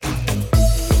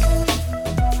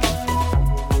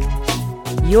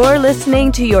You're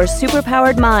listening to Your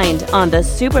Superpowered Mind on the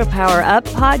Superpower Up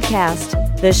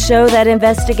podcast, the show that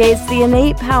investigates the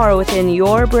innate power within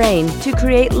your brain to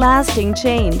create lasting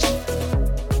change.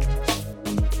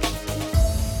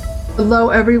 Hello,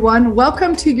 everyone.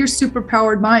 Welcome to Your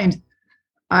Superpowered Mind.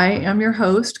 I am your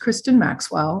host, Kristen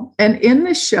Maxwell, and in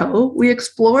this show, we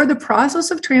explore the process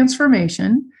of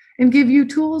transformation and give you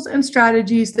tools and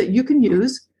strategies that you can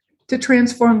use to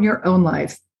transform your own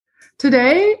life.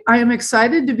 Today, I am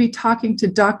excited to be talking to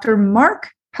Dr. Mark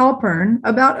Halpern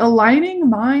about aligning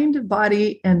mind,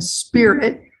 body, and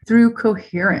spirit through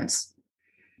coherence.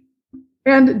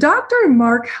 And Dr.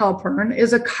 Mark Halpern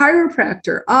is a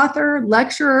chiropractor, author,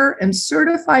 lecturer, and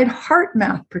certified heart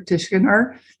math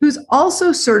practitioner who's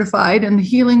also certified in the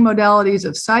healing modalities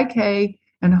of Psyche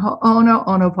and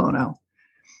Ho'oponopono.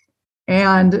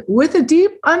 And with a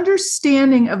deep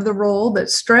understanding of the role that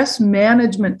stress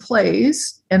management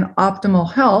plays in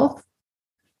optimal health,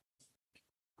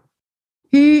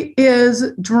 he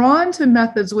is drawn to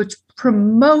methods which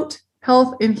promote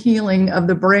health and healing of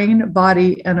the brain,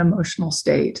 body, and emotional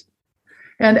state.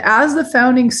 And as the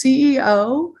founding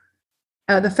CEO,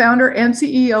 the founder and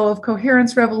CEO of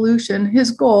Coherence Revolution,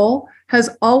 his goal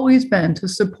has always been to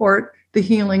support the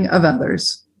healing of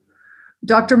others.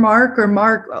 Dr. Mark,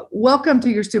 welcome to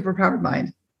Your Superpowered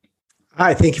Mind.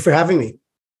 Hi, thank you for having me.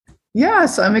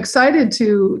 Yes, I'm excited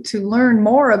to learn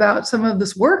more about some of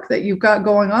this work that you've got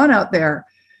going on out there.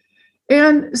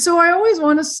 And so I always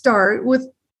want to start with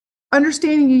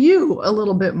understanding you a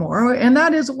little bit more, and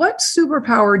that is, what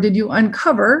superpower did you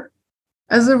uncover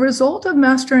as a result of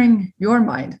mastering your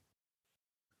mind?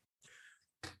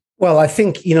 Well, I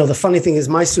think, the funny thing is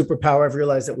my superpower, I've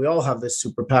realized that we all have this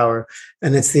superpower,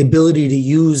 and it's the ability to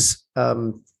use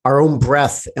our own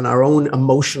breath and our own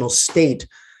emotional state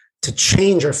to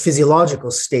change our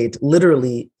physiological state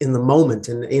literally in the moment.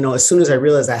 And, as soon as I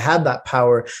realized I had that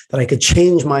power, that I could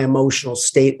change my emotional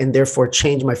state and therefore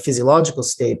change my physiological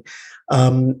state,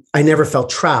 I never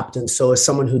felt trapped. And so as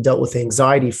someone who dealt with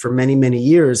anxiety for many, many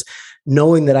years,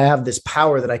 knowing that I have this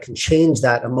power that I can change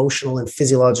that emotional and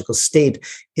physiological state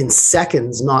in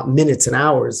seconds, not minutes and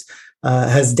hours,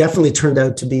 has definitely turned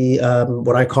out to be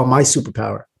what I call my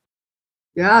superpower.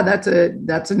 Yeah, that's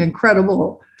an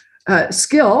incredible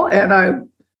skill. And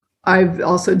I've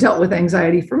also dealt with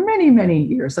anxiety for many, many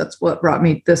years. That's what brought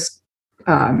me to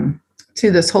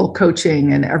this whole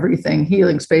coaching and everything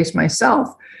healing space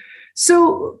myself.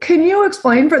 So can you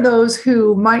explain for those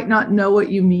who might not know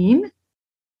what you mean?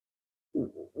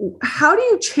 How do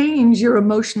you change your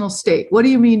emotional state? What do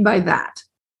you mean by that?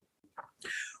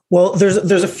 Well,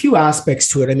 there's a few aspects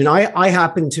to it. I mean, I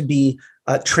happen to be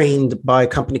trained by a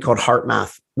company called Heart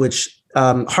Math, which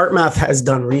Heart Math has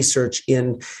done research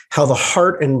in how the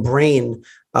heart and brain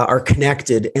are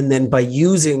connected. And then by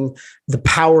using the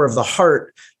power of the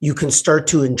heart, you can start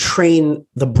to entrain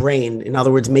the brain. In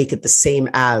other words, make it the same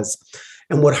as.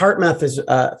 And what Heart Math has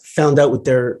found out with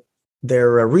their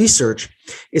research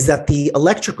is that the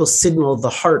electrical signal of the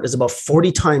heart is about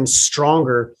 40 times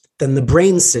stronger than the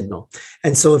brain signal.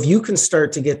 And so if you can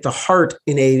start to get the heart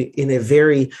in a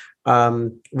very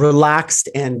relaxed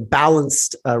and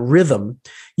balanced rhythm,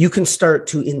 you can start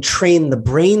to entrain the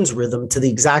brain's rhythm to the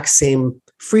exact same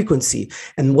frequency.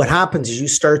 And what happens is you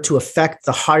start to affect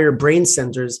the higher brain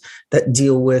centers that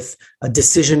deal with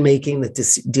decision making, that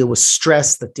deal with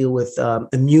stress, that deal with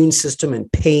immune system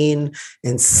and pain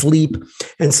and sleep.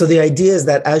 And so the idea is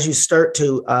that as you start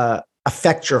to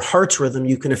affect your heart's rhythm,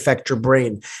 you can affect your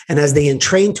brain. And as they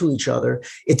entrain to each other,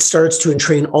 it starts to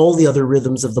entrain all the other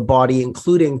rhythms of the body,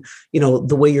 including,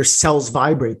 the way your cells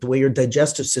vibrate, the way your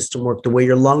digestive system works, the way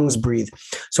your lungs breathe.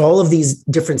 So all of these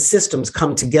different systems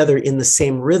come together in the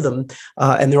same rhythm,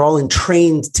 and they're all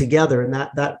entrained together. And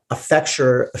that affects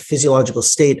your physiological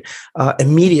state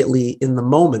immediately in the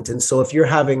moment. And so if you're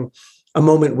having a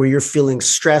moment where you're feeling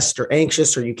stressed or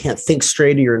anxious, or you can't think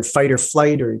straight, or you're in fight or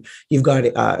flight, or you've got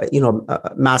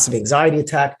a massive anxiety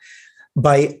attack,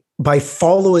 by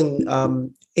following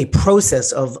a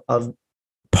process of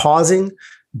pausing,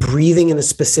 breathing in a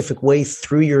specific way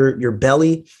through your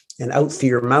belly and out through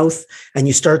your mouth, and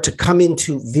you start to come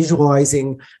into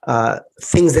visualizing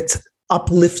things that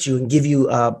uplift you and give you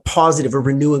positive or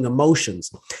renewing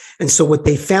emotions. And so what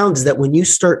they found is that when you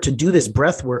start to do this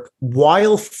breath work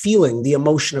while feeling the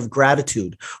emotion of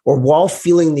gratitude, or while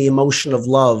feeling the emotion of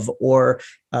love, or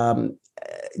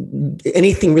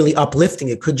anything really uplifting,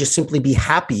 it could just simply be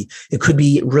happy, it could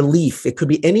be relief, it could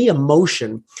be any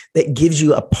emotion that gives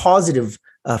you a positive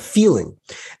feeling.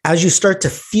 As you start to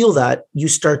feel that, you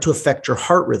start to affect your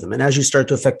heart rhythm. And as you start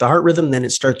to affect the heart rhythm, then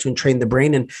it starts to entrain the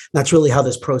brain. And that's really how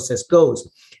this process goes.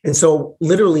 And so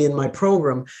literally in my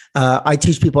program, I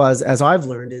teach people, as I've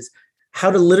learned, is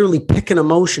how to literally pick an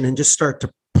emotion and just start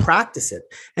to practice it.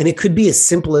 And it could be as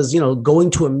simple as,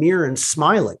 going to a mirror and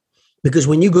smiling. Because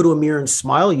when you go to a mirror and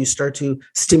smile, you start to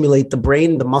stimulate the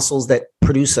brain. The muscles that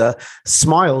produce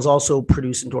smiles also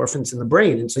produce endorphins in the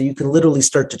brain. And so you can literally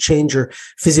start to change your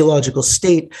physiological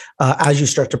state as you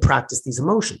start to practice these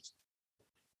emotions.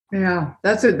 Yeah,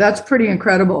 that's pretty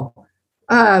incredible.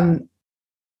 I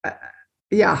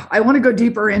want to go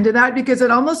deeper into that because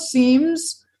it almost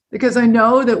seems, because I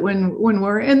know that when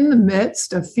we're in the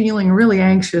midst of feeling really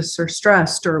anxious or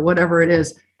stressed or whatever it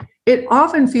is, it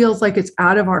often feels like it's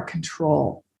out of our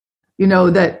control,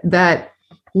 that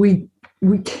we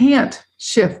can't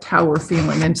shift how we're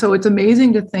feeling. And so it's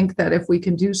amazing to think that if we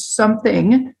can do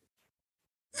something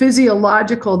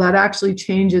physiological, that actually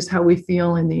changes how we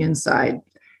feel in the inside.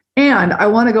 And I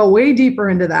want to go way deeper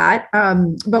into that,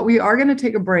 but we are going to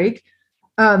take a break.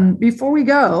 Before we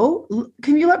go,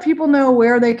 can you let people know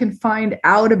where they can find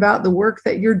out about the work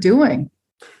that you're doing?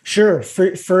 Sure.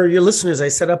 For your listeners, I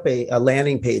set up a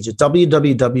landing page at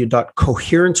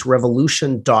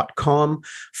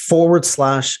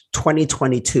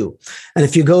www.coherencerevolution.com/2022. And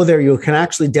if you go there, you can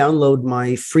actually download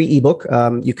my free ebook.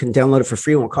 You can download it for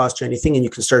free. It won't cost you anything. And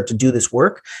you can start to do this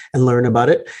work and learn about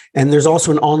it. And there's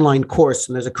also an online course.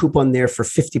 And there's a coupon there for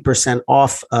 50%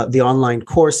 off the online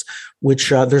course, which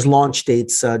there's launch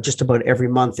dates just about every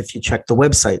month if you check the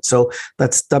website. So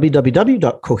that's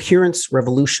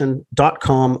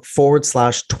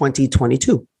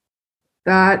www.coherencerevolution.com/2022.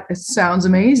 That sounds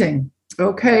amazing.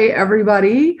 Okay,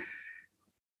 everybody,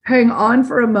 hang on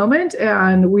for a moment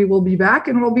and we will be back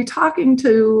and we'll be talking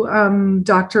to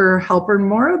Dr. Halpern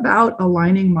more about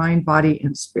aligning mind, body,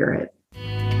 and spirit.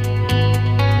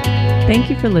 Thank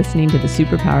you for listening to the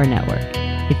Superpower Network.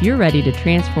 If you're ready to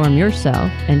transform yourself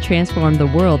and transform the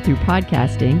world through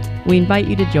podcasting, we invite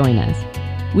you to join us.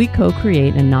 We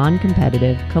co-create a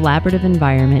non-competitive, collaborative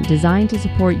environment designed to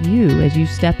support you as you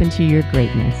step into your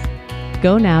greatness.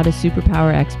 Go now to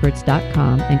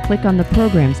superpowerexperts.com and click on the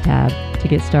Programs tab to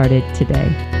get started today.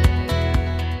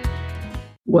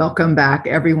 Welcome back,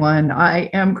 everyone. I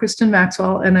am Kristen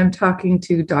Maxwell, and I'm talking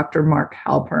to Dr. Mark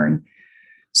Halpern.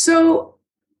 So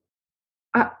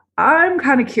I'm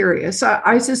kind of curious.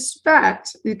 I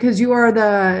suspect because you're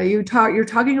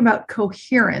talking about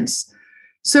coherence.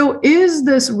 So is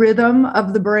this rhythm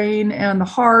of the brain and the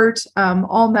heart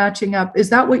all matching up? Is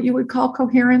that what you would call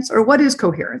coherence, or what is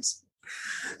coherence?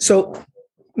 So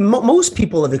most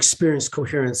people have experienced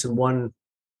coherence in one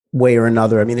way or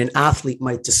another. I mean, an athlete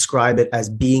might describe it as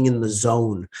being in the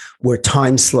zone where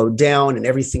time slowed down and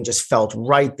everything just felt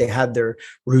right. They had their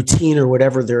routine or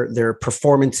whatever, their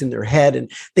performance in their head, and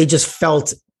they just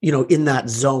felt, in that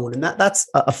zone. And that's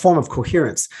a form of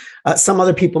coherence. Some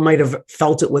other people might have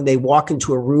felt it when they walk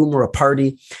into a room or a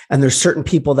party, and there's certain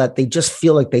people that they just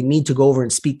feel like they need to go over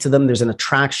and speak to them. There's an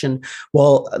attraction.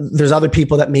 Well, there's other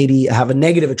people that maybe have a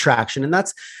negative attraction, and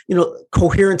that's,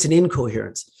 coherence and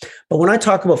incoherence. But when I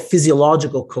talk about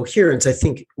physiological coherence, I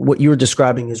think what you're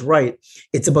describing is right.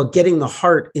 It's about getting the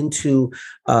heart into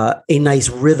a nice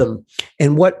rhythm.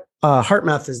 And what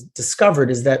HeartMath has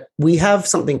discovered is that we have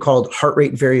something called heart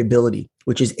rate variability,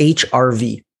 which is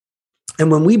HRV. And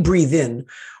when we breathe in,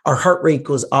 our heart rate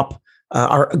goes up,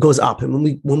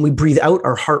 and when we breathe out,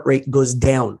 our heart rate goes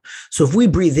down. So if we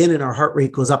breathe in and our heart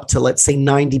rate goes up to, let's say,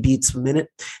 90 beats per minute,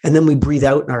 and then we breathe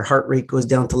out and our heart rate goes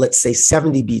down to, let's say,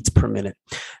 70 beats per minute,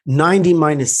 90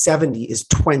 minus 70 is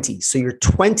 20. So your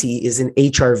 20 is an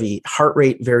HRV, heart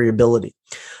rate variability.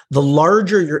 The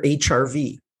larger your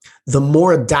HRV, the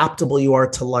more adaptable you are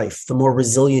to life, the more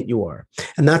resilient you are.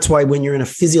 And that's why when you're in a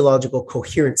physiological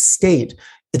coherent state,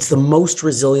 it's the most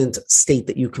resilient state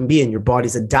that you can be in. Your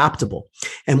body's adaptable.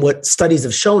 And what studies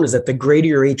have shown is that the greater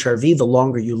your HRV, the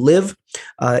longer you live.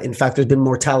 In fact, there's been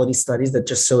mortality studies that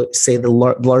just say the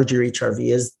larger your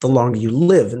HRV is, the longer you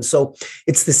live. And so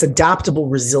it's this adaptable,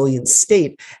 resilient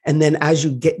state. And then as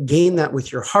you gain that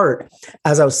with your heart,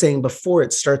 as I was saying before,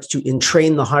 it starts to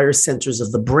entrain the higher centers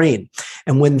of the brain.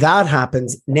 And when that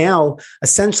happens, now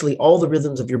essentially all the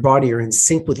rhythms of your body are in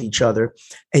sync with each other,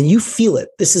 and you feel it.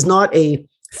 This is not a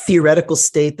theoretical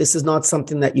state. This is not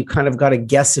something that you kind of got to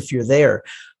guess if you're there.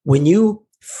 When you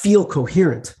feel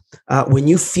coherent, when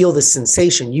you feel this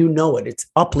sensation, you know it. It's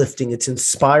uplifting. It's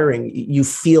inspiring. You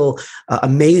feel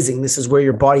amazing. This is where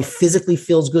your body physically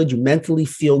feels good. You mentally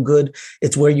feel good.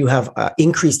 It's where you have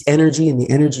increased energy, and the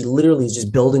energy literally is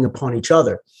just building upon each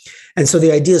other. And so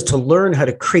the idea is to learn how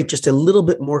to create just a little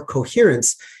bit more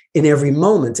coherence in every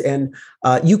moment. And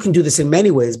you can do this in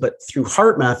many ways, but through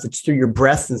heart math, it's through your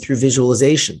breath and through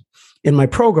visualization. In my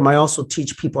program, I also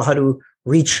teach people how to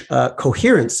reach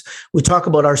coherence. We talk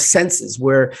about our senses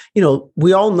where,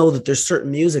 we all know that there's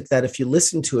certain music that if you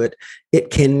listen to it, it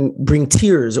can bring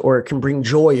tears, or it can bring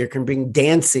joy, or it can bring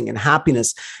dancing and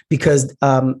happiness, because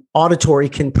auditory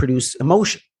can produce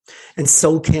emotion. And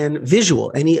so can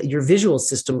visual. Your visual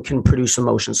system can produce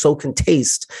emotion. So can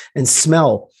taste and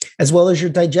smell, as well as your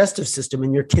digestive system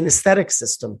and your kinesthetic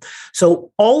system.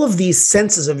 So all of these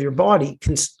senses of your body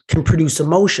can produce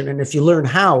emotion. And if you learn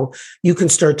how, you can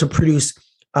start to produce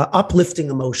uplifting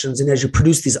emotions. And as you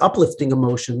produce these uplifting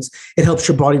emotions, it helps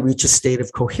your body reach a state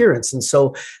of coherence. And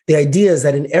so the idea is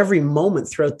that in every moment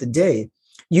throughout the day,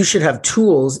 you should have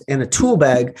tools and a tool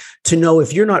bag to know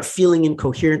if you're not feeling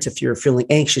incoherent, if you're feeling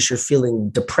anxious, you're feeling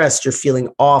depressed, you're feeling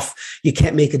off, you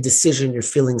can't make a decision, you're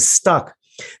feeling stuck,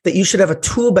 that you should have a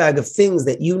tool bag of things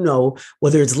that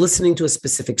whether it's listening to a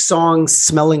specific song,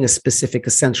 smelling a specific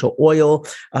essential oil,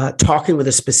 talking with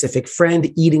a specific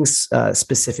friend, eating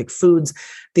specific foods.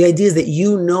 The idea is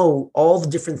that all the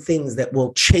different things that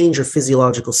will change your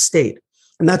physiological state.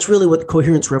 And that's really what the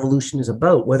coherence revolution is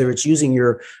about, whether it's using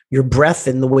your breath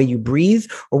and the way you breathe,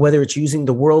 or whether it's using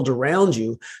the world around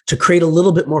you to create a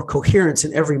little bit more coherence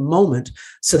in every moment,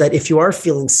 so that if you are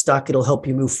feeling stuck, it'll help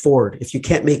you move forward. If you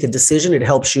can't make a decision, it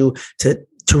helps you to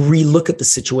relook at the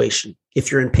situation.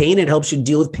 If you're in pain, it helps you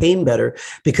deal with pain better,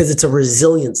 because it's a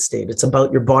resilient state. It's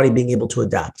about your body being able to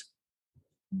adapt.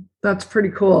 That's pretty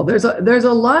cool. There's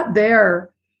a lot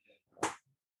there.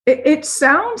 It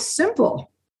sounds simple.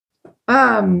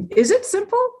 Is it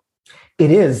simple?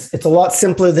 It is. It's a lot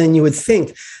simpler than you would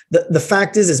think. The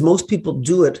fact is most people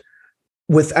do it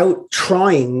without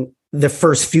trying the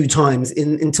first few times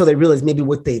until they realize maybe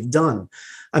what they've done.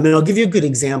 I mean, I'll give you a good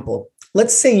example.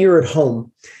 Let's say you're at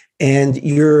home and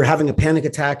you're having a panic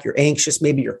attack, you're anxious,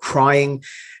 maybe you're crying,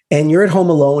 and you're at home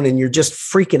alone and you're just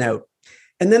freaking out.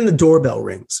 And then the doorbell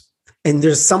rings, and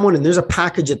there's a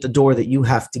package at the door that you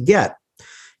have to get.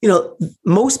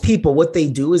 Most people, what they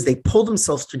do is they pull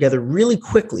themselves together really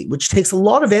quickly, which takes a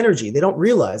lot of energy. They don't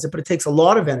realize it, but it takes a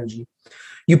lot of energy.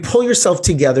 You pull yourself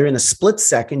together in a split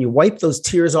second, you wipe those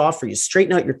tears off, or you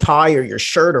straighten out your tie or your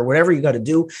shirt or whatever you got to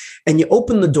do, and you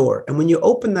open the door. And when you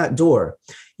open that door,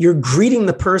 you're greeting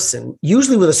the person,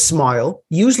 usually with a smile,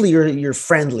 usually you're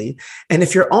friendly. And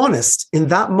if you're honest, in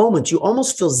that moment, you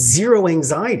almost feel zero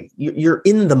anxiety. You're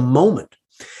in the moment.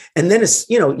 And then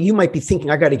you might be thinking,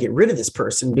 I got to get rid of this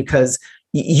person, because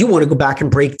you want to go back and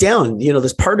break down.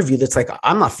 There's part of you that's like,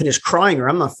 I'm not finished crying, or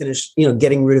I'm not finished,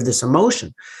 getting rid of this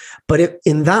emotion. But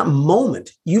in that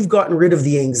moment, you've gotten rid of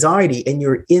the anxiety and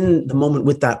you're in the moment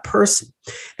with that person.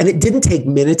 And it didn't take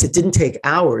minutes. It didn't take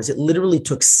hours. It literally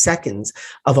took seconds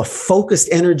of a focused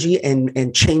energy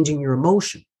and changing your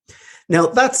emotion. Now,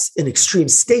 that's an extreme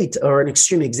state or an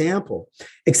extreme example,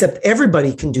 except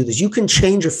everybody can do this. You can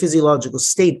change your physiological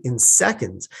state in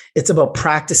seconds. It's about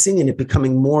practicing and it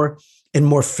becoming more and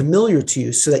more familiar to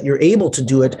you, so that you're able to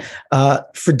do it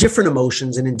for different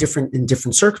emotions and in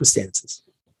different circumstances.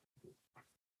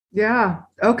 Yeah.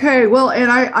 Okay. Well,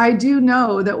 and I do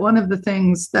know that one of the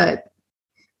things that,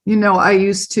 I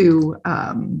used to,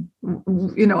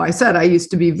 I said I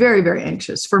used to be very, very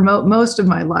anxious for most of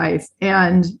my life.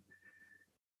 And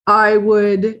I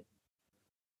would,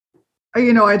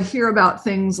 I'd hear about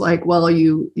things like, well,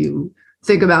 you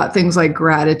think about things like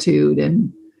gratitude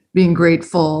and being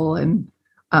grateful and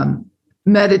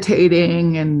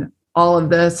meditating and all of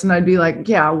this. And I'd be like,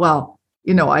 yeah, well,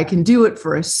 I can do it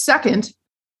for a second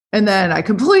and then I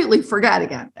completely forget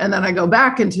again. And then I go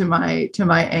back into my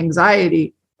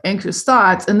anxious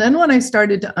thoughts. And then when I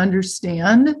started to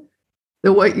understand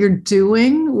that what you're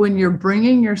doing when you're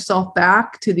bringing yourself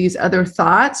back to these other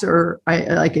thoughts, or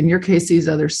like in your case, these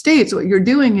other states, what you're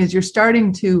doing is you're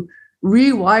starting to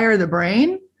rewire the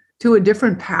brain to a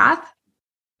different path.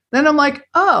 Then I'm like,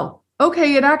 oh,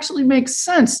 okay, it actually makes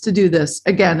sense to do this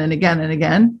again and again and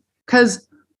again, because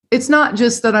it's not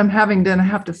just that I'm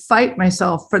have to fight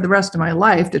myself for the rest of my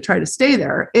life to try to stay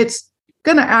there. It's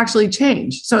going to actually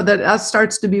change, so that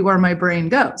starts to be where my brain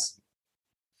goes.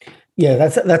 Yeah,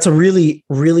 that's a really,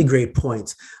 really great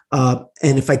point.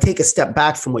 And if I take a step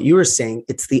back from what you were saying,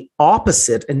 it's the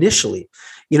opposite initially.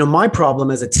 My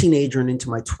problem as a teenager and into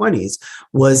my 20s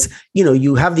was,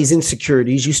 you have these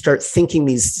insecurities, you start thinking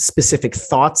these specific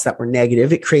thoughts that were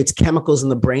negative. It creates chemicals in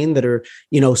the brain that are,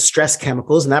 stress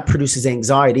chemicals, and that produces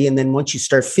anxiety. And then once you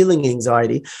start feeling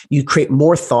anxiety, you create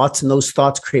more thoughts, and those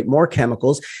thoughts create more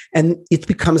chemicals. And it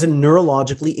becomes a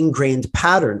neurologically ingrained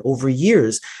pattern over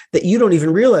years that you don't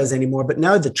even realize anymore. But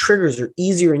now the triggers are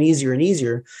easier and easier and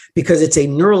easier because it's a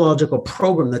neurological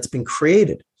program that's been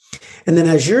created. And then,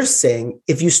 as you're saying,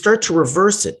 if you start to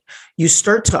reverse it, you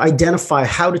start to identify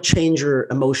how to change your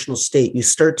emotional state. You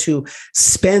start to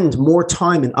spend more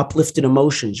time in uplifted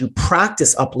emotions. You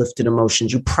practice uplifted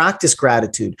emotions. You practice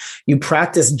gratitude. You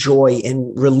practice joy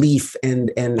and relief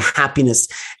and happiness.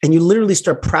 And you literally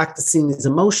start practicing these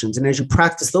emotions. And as you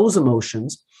practice those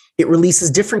emotions, it releases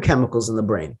different chemicals in the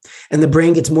brain, and the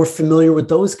brain gets more familiar with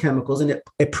those chemicals, and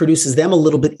it produces them a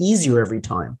little bit easier every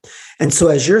time. And so,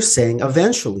 as you're saying,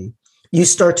 eventually you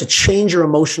start to change your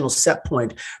emotional set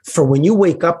point for when you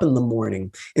wake up in the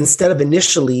morning. Instead of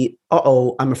initially,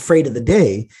 I'm afraid of the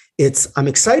day, it's I'm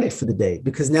excited for the day,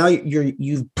 because now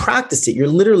you've practiced it. You're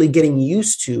literally getting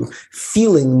used to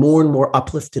feeling more and more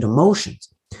uplifted emotions.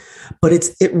 But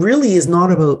it really is not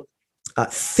about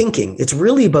thinking. It's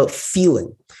really about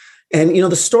feeling. And,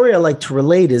 the story I like to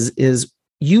relate is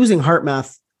using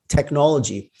HeartMath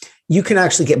technology, you can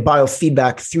actually get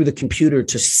biofeedback through the computer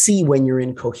to see when you're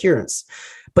in coherence.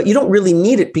 But you don't really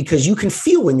need it because you can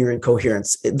feel when you're in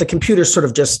coherence. The computer sort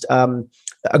of just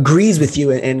agrees with you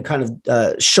and kind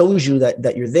of shows you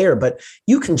that you're there, but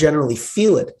you can generally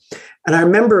feel it. And I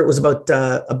remember it was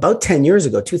about 10 years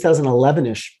ago,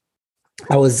 2011-ish.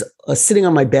 I was sitting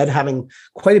on my bed having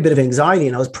quite a bit of anxiety,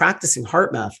 and I was practicing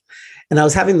HeartMath. And I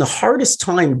was having the hardest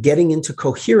time getting into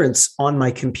coherence on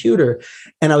my computer,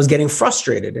 and I was getting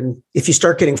frustrated. And if you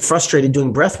start getting frustrated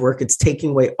doing breath work, it's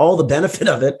taking away all the benefit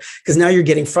of it, because now you're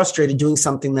getting frustrated doing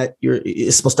something that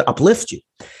is supposed to uplift you.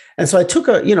 And so I took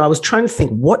I was trying to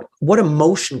think, what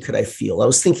emotion could I feel? I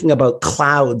was thinking about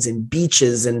clouds and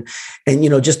beaches and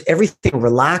just everything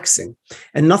relaxing,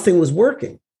 and nothing was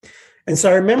working. And so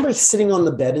I remember sitting on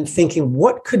the bed and thinking,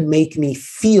 what could make me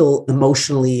feel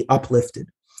emotionally uplifted?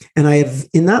 And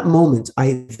in that moment, I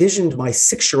envisioned my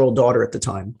 6-year-old daughter at the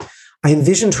time. I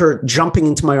envisioned her jumping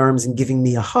into my arms and giving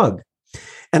me a hug.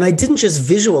 And I didn't just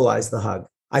visualize the hug.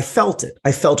 I felt it.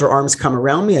 I felt her arms come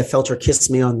around me. I felt her kiss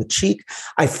me on the cheek.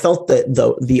 I felt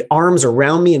the arms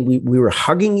around me, and we were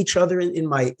hugging each other in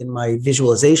my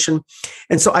visualization.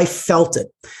 And so I felt it.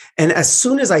 And as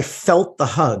soon as I felt the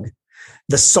hug,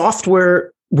 the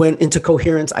software went into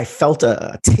coherence. I felt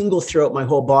a tingle throughout my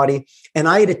whole body. And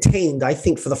I had attained, I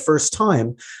think for the first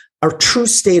time, a true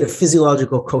state of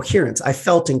physiological coherence. I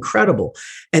felt incredible.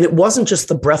 And it wasn't just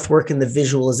the breath work and the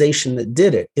visualization that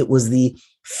did it. It was the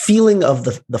feeling of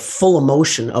the full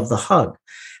emotion of the hug.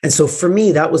 And so for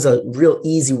me, that was a real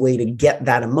easy way to get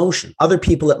that emotion. Other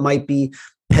people, it might be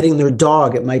petting their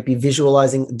dog. It might be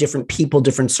visualizing different people,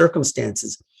 different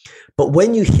circumstances. But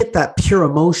when you hit that pure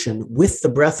emotion with the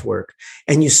breath work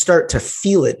and you start to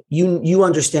feel it, you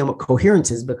understand what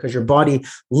coherence is, because your body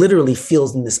literally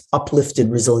feels in this uplifted,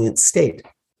 resilient state.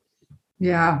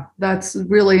 Yeah, that's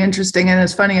really interesting. And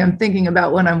it's funny, I'm thinking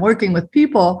about when I'm working with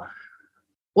people,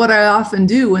 what I often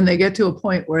do when they get to a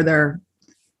point where they're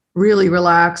really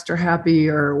relaxed or happy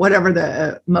or whatever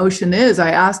the emotion is,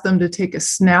 I ask them to take a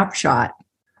snapshot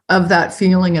of that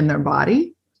feeling in their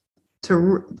body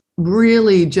to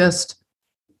really just,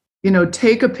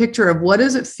 take a picture of what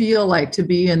does it feel like to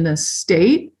be in this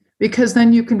state, because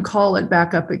then you can call it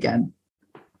back up again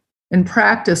and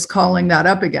practice calling that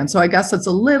up again. So I guess that's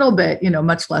a little bit,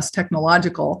 much less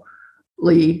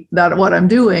technologically, that what I'm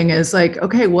doing is like,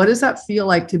 okay, what does that feel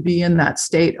like to be in that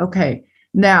state? Okay,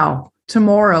 now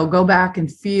tomorrow, go back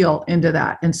and feel into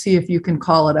that and see if you can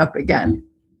call it up again.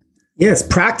 Yes,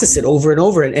 practice it over and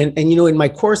over. And in my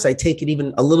course, I take it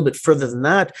even a little bit further than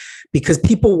that, because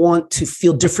people want to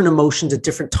feel different emotions at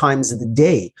different times of the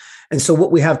day. And so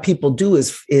what we have people do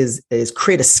is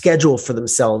create a schedule for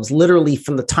themselves, literally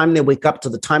from the time they wake up to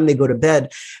the time they go to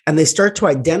bed. And they start to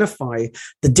identify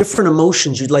the different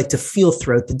emotions you'd like to feel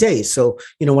throughout the day. So,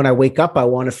 when I wake up, I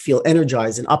want to feel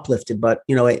energized and uplifted. But,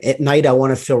 at night, I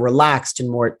want to feel relaxed and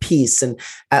more at peace. And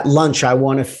at lunch, I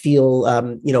want to feel,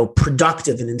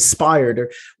 productive and inspired,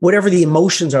 or whatever the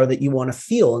emotions are that you want to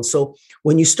feel. And so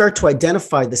when you start to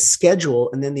identify the schedule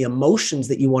and then the emotions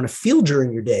that you want to feel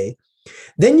during your day,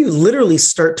 then you literally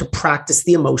start to practice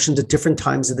the emotions at different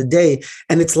times of the day.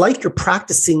 And it's like you're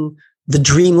practicing the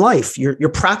dream life. You're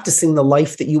practicing the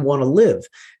life that you want to live.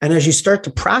 And as you start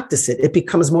to practice it, it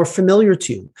becomes more familiar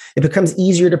to you. It becomes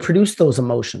easier to produce those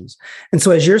emotions. And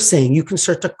so as you're saying, you can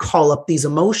start to call up these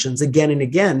emotions again and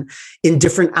again in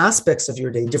different aspects of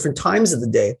your day, different times of the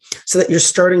day, so that you're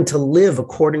starting to live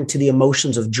according to the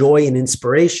emotions of joy and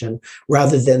inspiration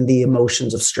rather than the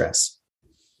emotions of stress.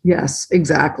 Yes,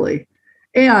 exactly.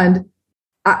 And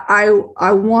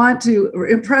I want to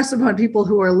impress upon people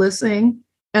who are listening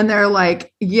and they're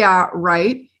like, yeah,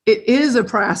 right. It is a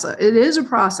process. It is a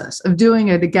process of doing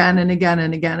it again and again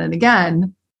and again and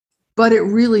again, but it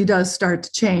really does start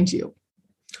to change you.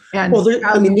 And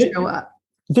you show up.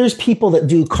 There's people that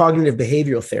do cognitive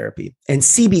behavioral therapy and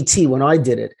CBT. When I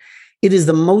did it, it is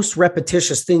the most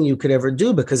repetitious thing you could ever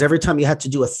do, because every time you had to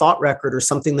do a thought record or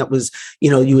something that was,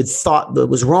 you had thought that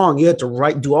was wrong, you had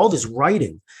to do all this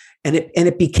writing. And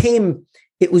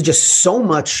it was just so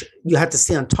much, you had to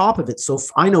stay on top of it. So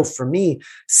I know for me,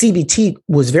 CBT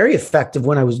was very effective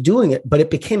when I was doing it, but it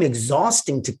became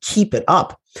exhausting to keep it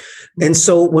up. And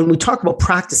so when we talk about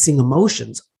practicing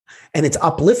emotions and it's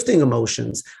uplifting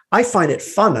emotions, I find it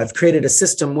fun. I've created a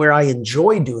system where I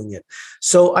enjoy doing it.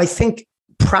 So I think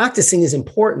practicing is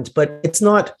important, but it's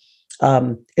not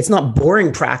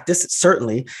boring practice,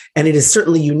 certainly. And it is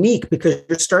certainly unique because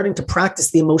you're starting to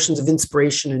practice the emotions of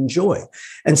inspiration and joy.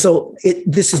 And so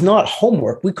this is not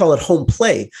homework. We call it home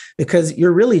play, because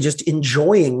you're really just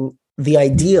enjoying the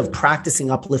idea of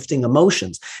practicing uplifting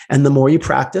emotions. And the more you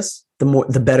practice,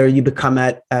 the better you become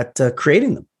at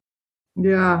creating them.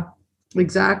 Yeah,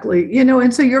 exactly.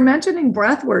 And so you're mentioning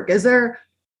breath work.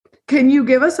 Can you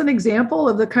give us an example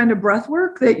of the kind of breath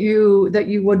work that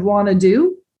you would want to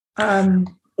do?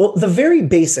 Well, the very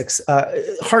basics.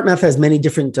 HeartMath has many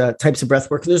different types of breath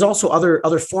work. There's also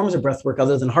other forms of breath work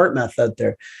other than HeartMath out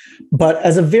there. But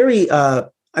as a very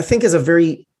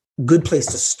good place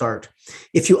to start,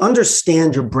 if you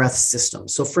understand your breath system.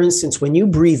 So, for instance, when you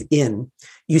breathe in,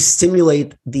 you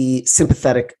stimulate the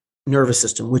sympathetic nervous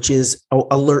system, which is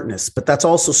alertness, but that's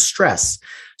also stress.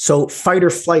 So fight or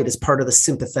flight is part of the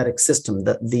sympathetic system,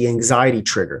 the anxiety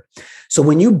trigger. So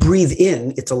when you breathe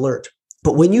in, it's alert.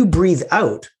 But when you breathe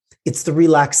out, it's the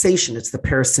relaxation, it's the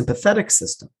parasympathetic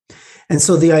system. And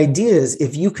so the idea is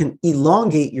if you can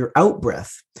elongate your out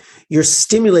breath, you're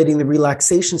stimulating the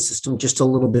relaxation system just a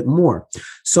little bit more.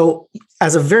 So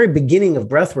as a very beginning of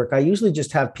breath work, I usually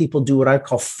just have people do what I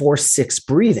call 4-6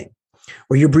 breathing,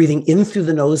 where you're breathing in through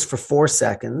the nose for 4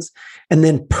 seconds and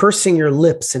then pursing your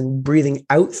lips and breathing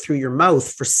out through your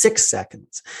mouth for 6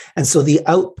 seconds. And so the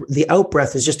out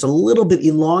breath is just a little bit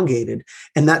elongated,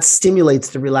 and that stimulates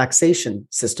the relaxation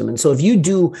system. And so if you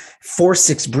do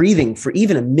 4-6 breathing for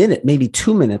even a minute, maybe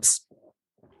 2 minutes,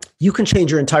 you can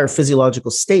change your entire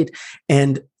physiological state.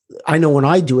 And I know when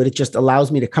I do it, it just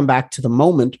allows me to come back to the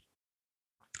moment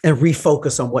and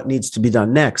refocus on what needs to be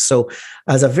done next. So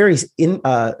as as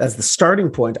the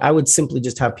starting point, I would simply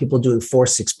just have people doing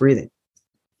 4-6 breathing.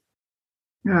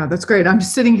 Yeah, that's great. I'm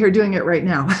just sitting here doing it right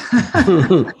now.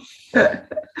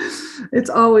 It's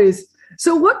always.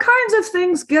 So what kinds of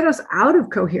things get us out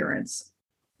of coherence?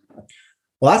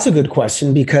 Well, that's a good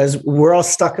question, because we're all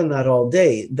stuck in that all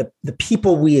day. The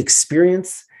people we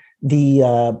experience,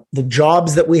 the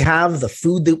jobs that we have, the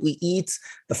food that we eat,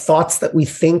 the thoughts that we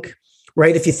think,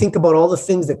 right? If you think about all the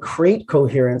things that create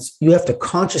coherence, you have to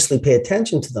consciously pay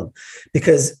attention to them,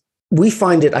 because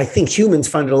I think humans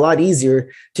find it a lot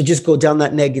easier to just go down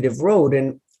that negative road.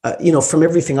 And, from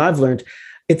everything I've learned,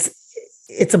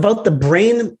 it's about the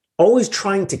brain always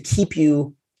trying to keep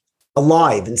you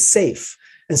alive and safe.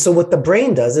 And so what the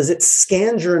brain does is it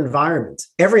scans your environment,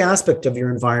 every aspect of your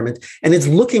environment, and it's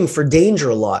looking for danger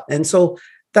a lot. And so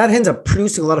that ends up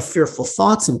producing a lot of fearful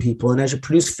thoughts in people. And as you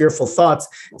produce fearful thoughts,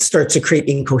 it starts to create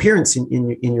incoherence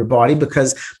in your body,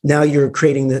 because now you're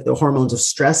creating the hormones of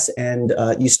stress, and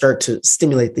you start to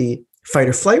stimulate the fight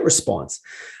or flight response.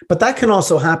 But that can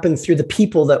also happen through the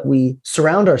people that we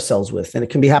surround ourselves with. And it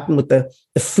can happen with the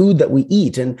food that we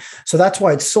eat. And so that's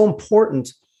why it's so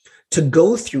important to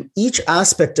go through each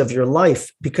aspect of your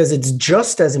life, because it's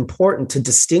just as important to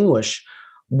distinguish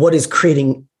what is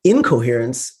creating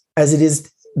incoherence as it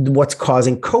is what's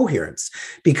causing coherence.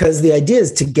 Because the idea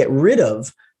is to get rid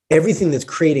of everything that's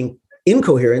creating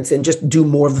incoherence and just do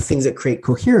more of the things that create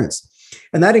coherence.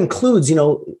 And that includes,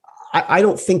 I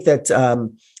don't think that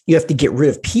you have to get rid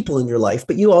of people in your life,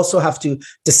 but you also have to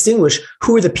distinguish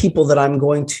who are the people that I'm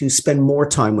going to spend more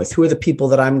time with, who are the people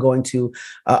that I'm going to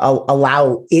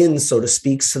allow in, so to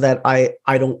speak, so that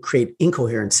I don't create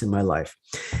incoherence in my life.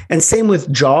 And same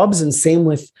with jobs, and same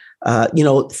with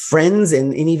friends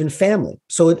and even family.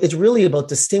 So it's really about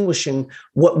distinguishing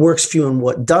what works for you and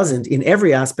what doesn't in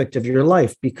every aspect of your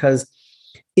life. Because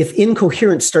if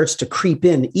incoherence starts to creep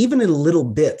in, even in little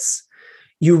bits,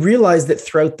 you realize that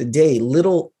throughout the day,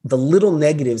 the little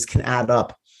negatives can add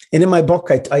up. And in my book,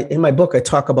 I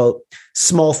talk about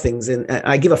small things, and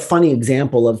I give a funny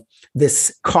example of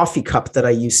this coffee cup that I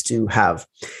used to have.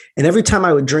 And every time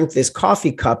I would drink this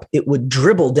coffee cup, it would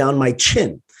dribble down my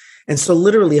chin. And so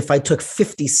literally, if I took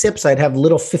 50 sips, I'd have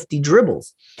little 50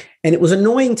 dribbles. And it was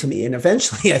annoying to me. And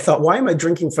eventually I thought, why am I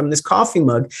drinking from this coffee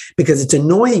mug? Because it's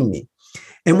annoying me.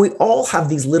 And we all have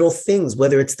these little things,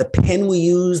 whether it's the pen we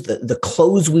use, the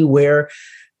clothes we wear,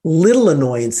 little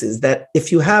annoyances that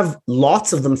if you have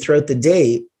lots of them throughout the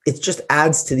day, it just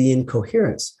adds to the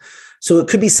incoherence. So it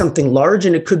could be something large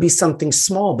and it could be something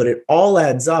small, but it all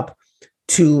adds up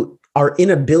to our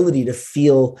inability to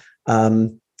feel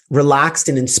relaxed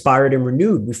and inspired and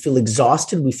renewed. We feel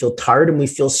exhausted, we feel tired, and we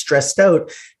feel stressed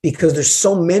out because there's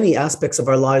so many aspects of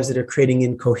our lives that are creating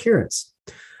incoherence.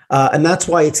 And that's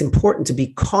why it's important to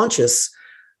be conscious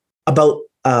about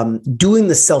doing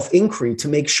the self-inquiry to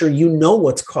make sure you know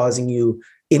what's causing you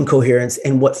incoherence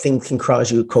and what things can cause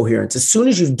you coherence. As soon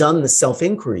as you've done the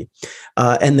self-inquiry,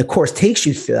 and the course takes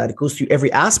you through that, it goes through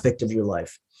every aspect of your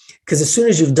life. Because as soon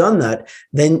as you've done that,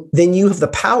 then you have the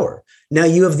power. Now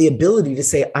you have the ability to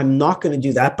say, I'm not going to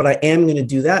do that, but I am going to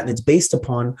do that. And it's based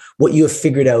upon what you have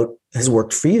figured out has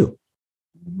worked for you.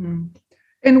 Mm-hmm.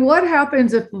 And what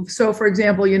happens if, so for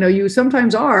example, you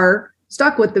sometimes are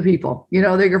stuck with the people,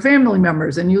 they're your family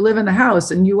members and you live in the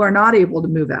house and you are not able to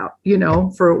move out,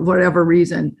 for whatever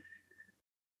reason.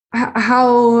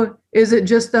 How is it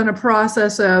just then a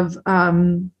process of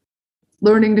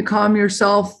learning to calm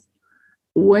yourself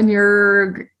when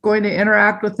you're going to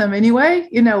interact with them anyway?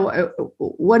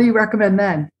 What do you recommend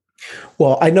then?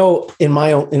 Well, I know in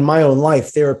my own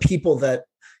life, there are people that,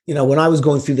 when I was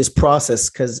going through this process,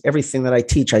 because everything that I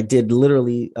teach, I did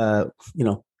literally,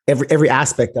 every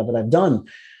aspect of it I've done.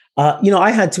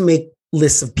 I had to make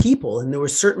lists of people, and there were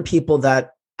certain people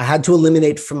that I had to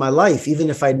eliminate from my life, even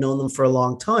if I'd known them for a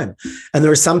long time. And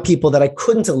there were some people that I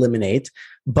couldn't eliminate,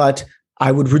 but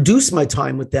I would reduce my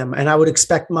time with them, and I would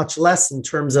expect much less in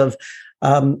terms of,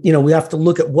 we have to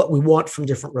look at what we want from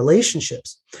different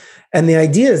relationships. And the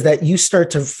idea is that you start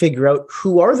to figure out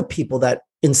who are the people that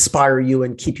inspire you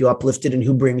and keep you uplifted and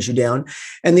who brings you down.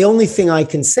 And the only thing I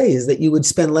can say is that you would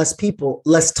spend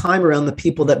less time around the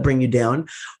people that bring you down,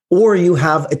 or you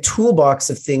have a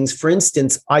toolbox of things. For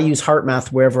instance, I use heart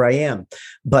math wherever I am,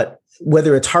 but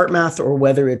whether it's heart math or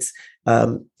whether it's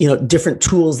different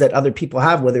tools that other people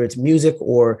have, whether it's music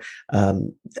or,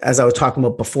 as I was talking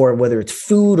about before, whether it's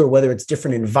food or whether it's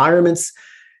different environments,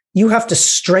 you have to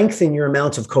strengthen your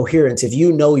amount of coherence. If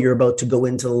you know you're about to go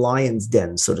into the lion's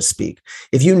den, so to speak,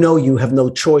 if you know you have no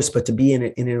choice but to be in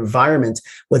an environment,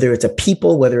 whether it's a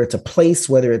people, whether it's a place,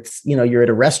 whether it's, you're at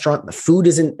a restaurant, the food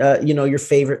isn't, your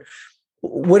favorite,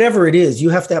 whatever it is, you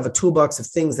have to have a toolbox of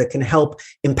things that can help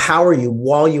empower you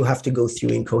while you have to go through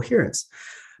incoherence.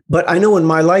 But I know in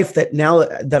my life that now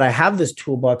that I have this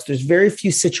toolbox, there's very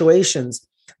few situations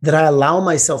that I allow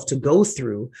myself to go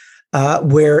through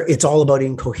where it's all about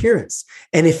incoherence.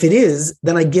 And if it is,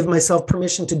 then I give myself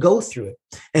permission to go through it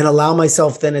and allow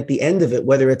myself then at the end of it,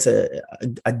 whether it's a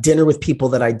dinner with people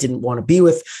that I didn't want to be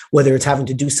with, whether it's having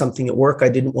to do something at work I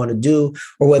didn't want to do,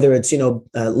 or whether it's,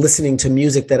 listening to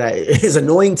music that is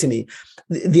annoying to me.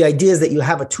 The idea is that you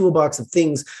have a toolbox of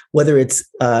things, whether it's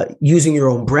using your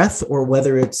own breath or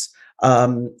whether it's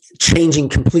changing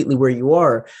completely where you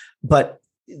are. But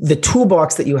the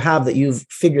toolbox that you have that you've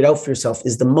figured out for yourself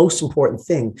is the most important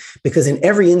thing, because in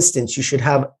every instance, you should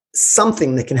have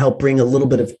something that can help bring a little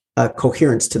bit of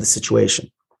coherence to the situation.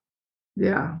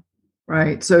 Yeah,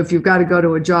 right. So if you've got to go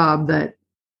to a job that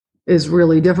is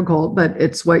really difficult, but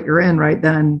it's what you're in right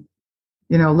then,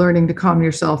 learning to calm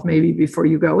yourself maybe before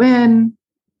you go in.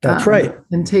 That's right.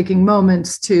 And taking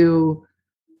moments to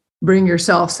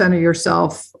center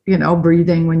yourself,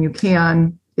 breathing when you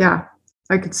can. Yeah,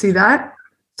 I could see that.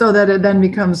 So that it then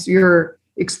becomes your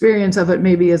experience of it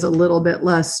maybe is a little bit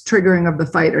less triggering of the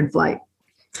fight and flight.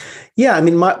 Yeah. I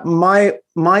mean,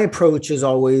 my approach is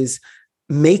always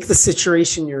make the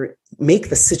situation you're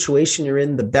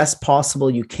in the best possible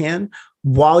you can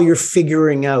while you're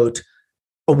figuring out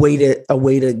a way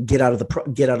to get out of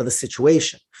the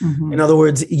situation. Mm-hmm. In other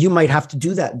words, you might have to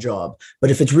do that job,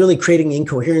 but if it's really creating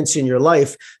incoherence in your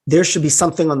life, there should be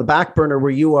something on the back burner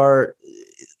where you are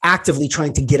actively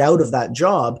trying to get out of that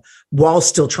job while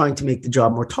still trying to make the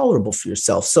job more tolerable for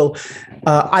yourself. So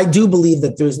I do believe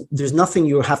that there's nothing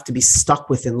you have to be stuck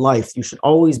with in life. You should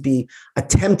always be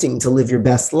attempting to live your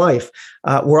best life.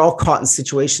 We're all caught in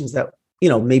situations that,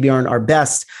 maybe aren't our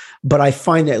best. But I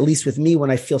find that, at least with me,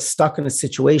 when I feel stuck in a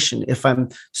situation, if I'm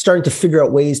starting to figure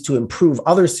out ways to improve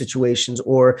other situations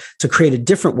or to create a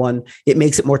different one, it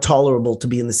makes it more tolerable to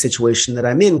be in the situation that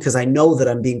I'm in, because I know that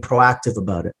I'm being proactive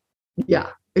about it. Yeah,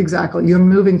 exactly. You're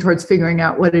moving towards figuring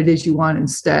out what it is you want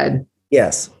instead.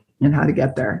 Yes. And how to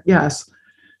get there. Yes.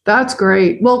 That's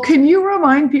great. Well, can you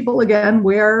remind people again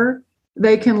where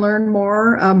they can learn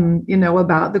more,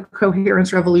 about the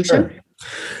Coherence Revolution?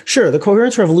 Sure. The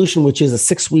Coherence Revolution, which is a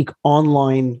 6-week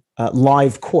online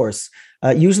live course.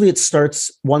 Usually it starts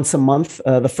once a month.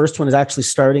 The first one is actually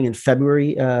starting in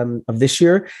February of this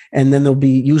year. And then there'll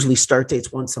be usually start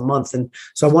dates once a month. And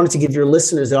so I wanted to give your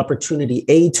listeners the opportunity,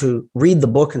 to read the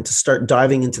book and to start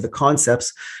diving into the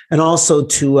concepts, and also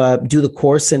to do the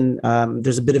course. And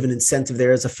there's a bit of an incentive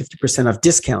there as a 50% off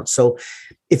discount. So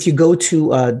if you go to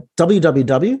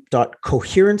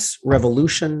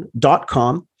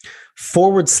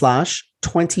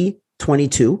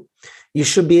www.coherencerevolution.com/2022, you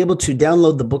should be able to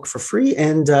download the book for free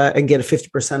and get a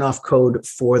 50% off code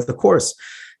for the course.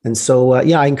 And so,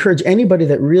 I encourage anybody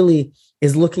that really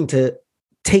is looking to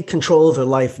take control of their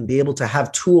life and be able to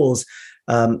have tools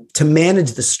to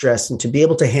manage the stress and to be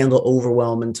able to handle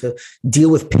overwhelm and to deal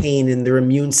with pain in their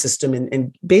immune system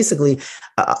and basically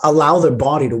allow their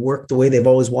body to work the way they've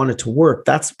always wanted to work.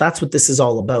 That's what this is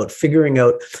all about, figuring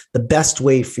out the best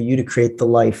way for you to create the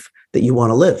life that you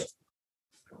want to live.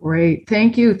 Great.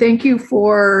 Thank you. Thank you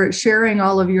for sharing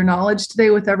all of your knowledge today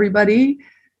with everybody.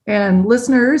 And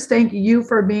listeners, thank you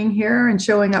for being here and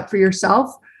showing up for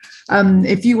yourself.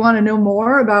 If you want to know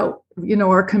more about,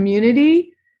 our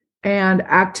community and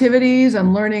activities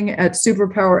and learning at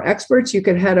Superpower Experts, you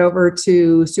could head over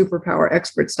to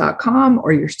superpowerexperts.com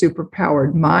or your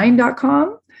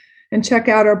superpoweredmind.com and check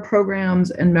out our programs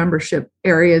and membership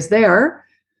areas there.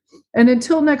 And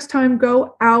until next time,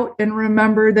 go out and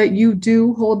remember that you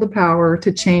do hold the power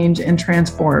to change and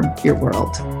transform your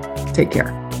world. Take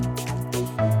care.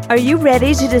 Are you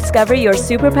ready to discover your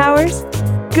superpowers?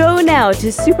 Go now to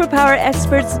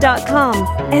superpowerexperts.com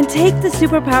and take the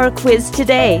superpower quiz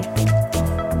today.